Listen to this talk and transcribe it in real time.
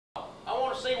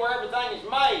want to see where everything is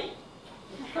made.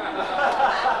 Well,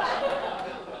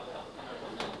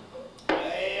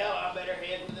 I better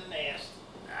head for the nest.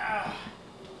 I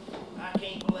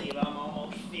can't believe I'm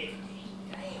almost 50.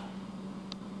 Damn.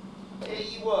 Tell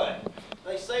you what,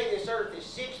 they say this Earth is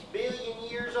 6 billion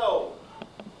years old.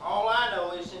 All I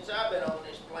know is since I've been on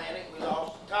this planet, we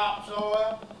lost the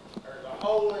topsoil, there's a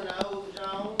hole in the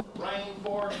ozone, the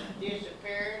rainforest is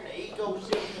disappearing, the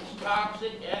ecosystem's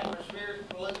toxic, the atmosphere is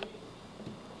polluted.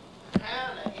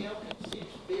 How in the hell can 6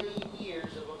 billion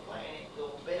years of a planet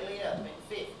go belly up in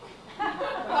 50?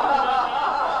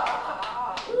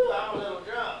 Ooh, I'm a little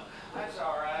drunk. That's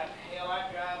all right. Hell,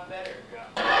 I drive better drunk.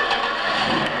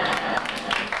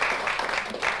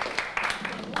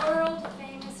 World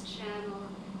famous channel,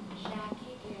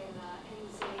 Jackie, GAYLA, and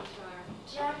Zatar.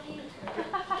 Jackie.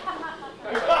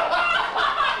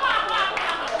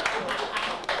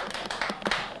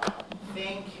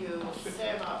 Thank you so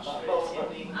much for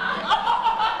attending. I'd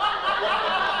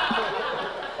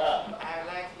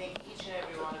like to thank each and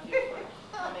every one of you for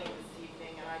coming this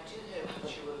evening, and I do hope that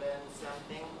you will learn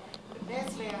something. But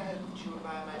mostly, I hope that you will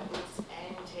buy my books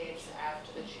and tapes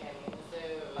after the chanting is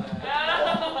over.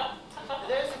 For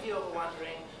those of you who are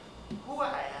wondering who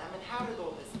I am and how did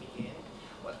all this begin,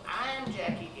 well, I am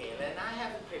Jackie GAYLA, and I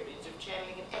have the privilege of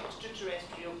channeling an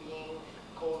extraterrestrial being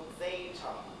called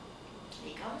Zatar.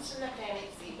 He comes from the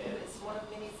planet Zebo. It's one of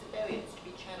many Zeboians to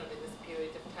be channeled in this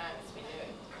period of time as we know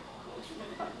it.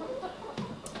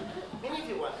 Many of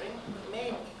you wondering,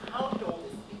 maybe, how did all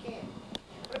this begin?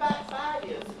 Well, about 5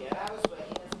 years ago, I was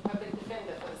working as a public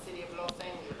defender for the city of Los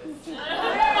Angeles.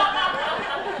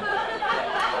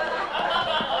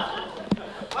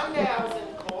 One day I was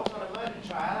in court on a murder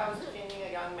trial. I was defending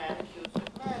a young man accused of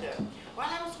murder.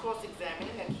 While I was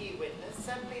cross-examining a key witness,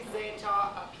 suddenly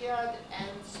Zatar appeared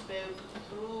and spoke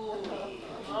through me.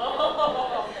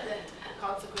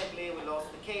 Consequently, we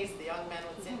lost the case. The young man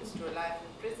was sentenced to a life in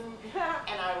prison,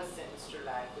 and I was sentenced to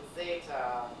life with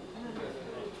Zatar.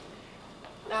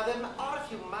 Now, there are a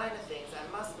few minor things I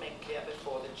must make clear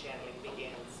before the channeling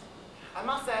begins. I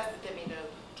must ask that there be no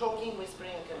talking,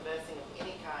 whispering, or conversing of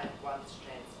any kind once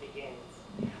trance begins.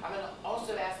 I'm going to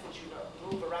also ask that you don't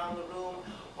move around the room,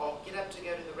 or get up to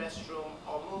go to the restroom,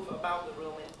 or move about the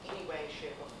room in any way,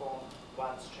 shape, or form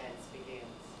once trance begins.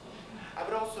 I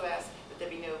would also ask that there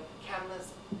be no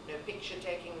cameras, no picture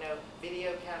taking, no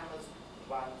video cameras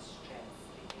once trance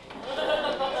begins.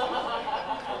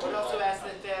 I would also ask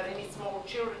that if there are any small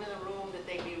children in the room, that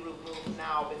they be removed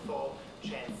now before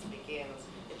trance begins.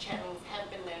 The channelings have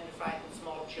been known to frighten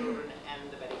small children and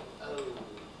the very old.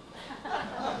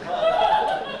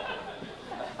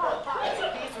 So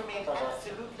please remain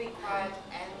absolutely quiet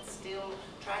and still.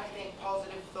 Try to think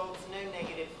positive thoughts, no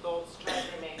negative thoughts. Try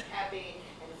to remain happy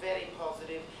and very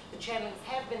positive. The channelings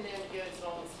have been known to go as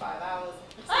long as 5 hours.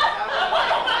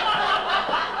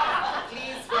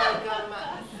 Please welcome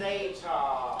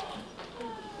Zatar.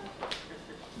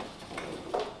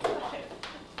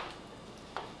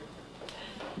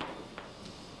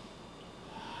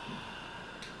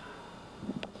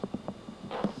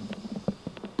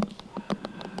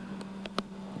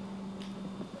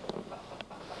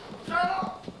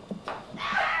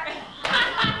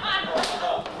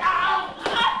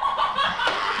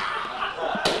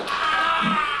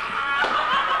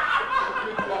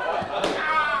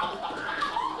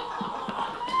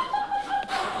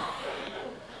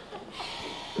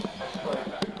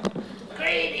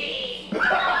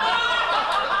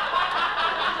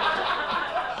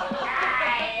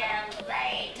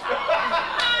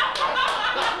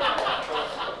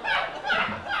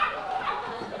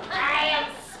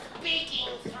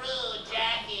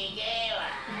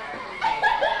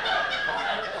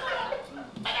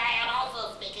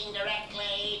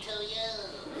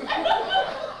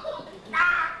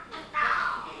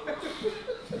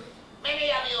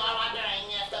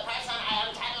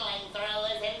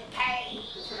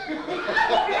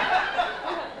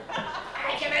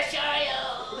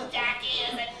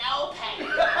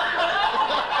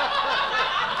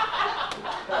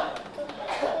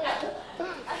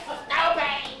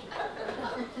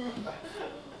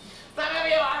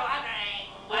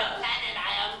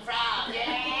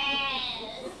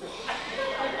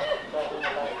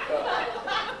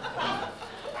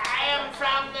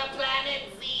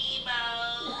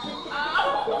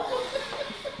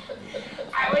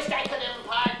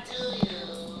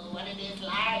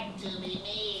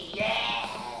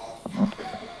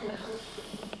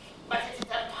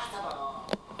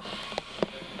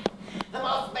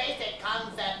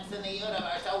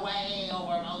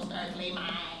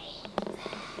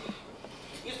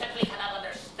 You simply cannot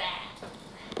understand.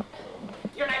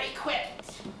 You're not equipped.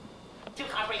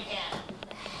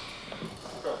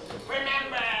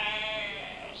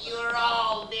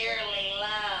 dearly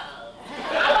love.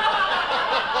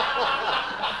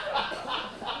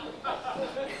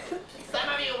 Some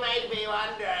of you may be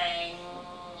wondering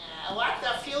what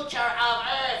the future of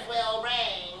Earth will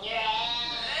bring.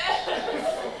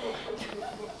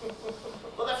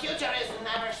 Well, the future is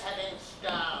never set in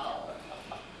stone.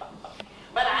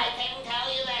 But I can tell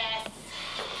you this.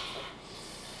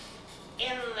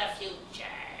 In the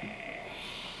future,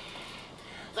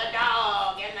 the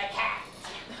dog and the cat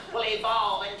will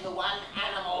evolve into one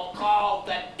animal called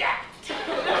the dat.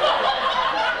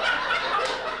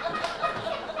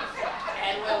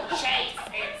 And will chase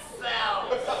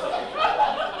itself.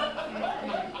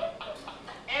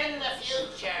 In the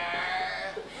future,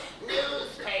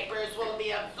 newspapers will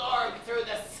be absorbed through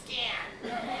the skin,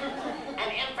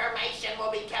 and information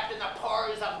will be kept in the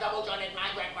pores of double-jointed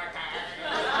migrant workers.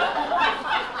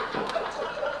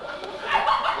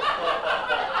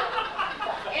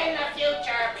 In the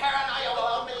future, paranoia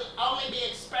will only be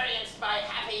experienced by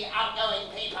happy, outgoing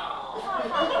people.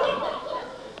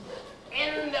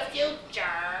 In the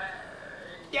future,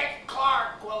 Dick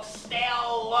Clark will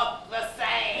still look the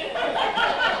same.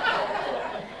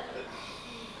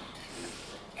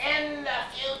 In the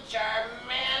future,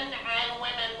 men and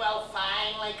women will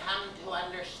finally come to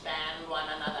understand one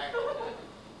another.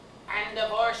 And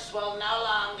divorce will no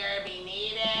longer be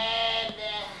needed.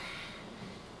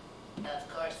 Of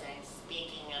course, I'm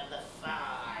speaking of the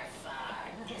far,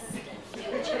 far distant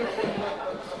future.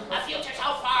 A future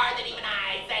so far that even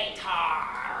I,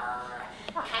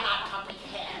 Zatar, cannot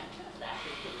comprehend.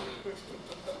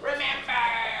 Remember,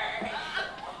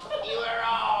 you are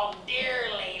all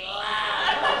dearly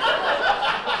loved.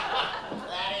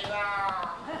 That is all.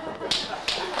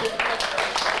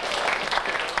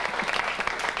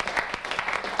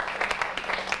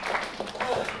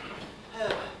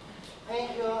 Thank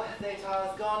you.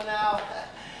 Zatar is gone now.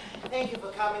 Thank you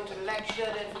for coming to the lecture.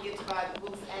 Don't forget to buy the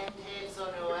books and tapes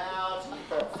on your way out.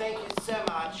 Thank you so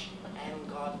much, and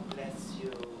God bless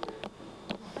you.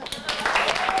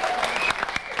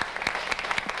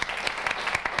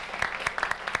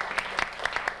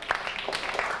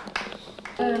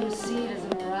 Seat as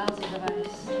an arousal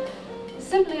device.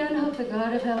 Simply unhook the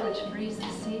guard of hell which frees the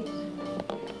seat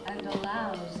and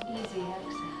allows easy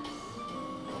access.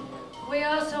 We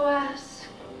also ask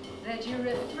that you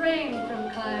refrain from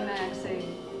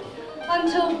climaxing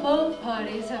until both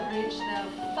parties have reached their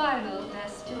final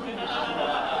destination.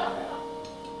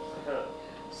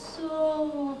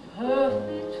 So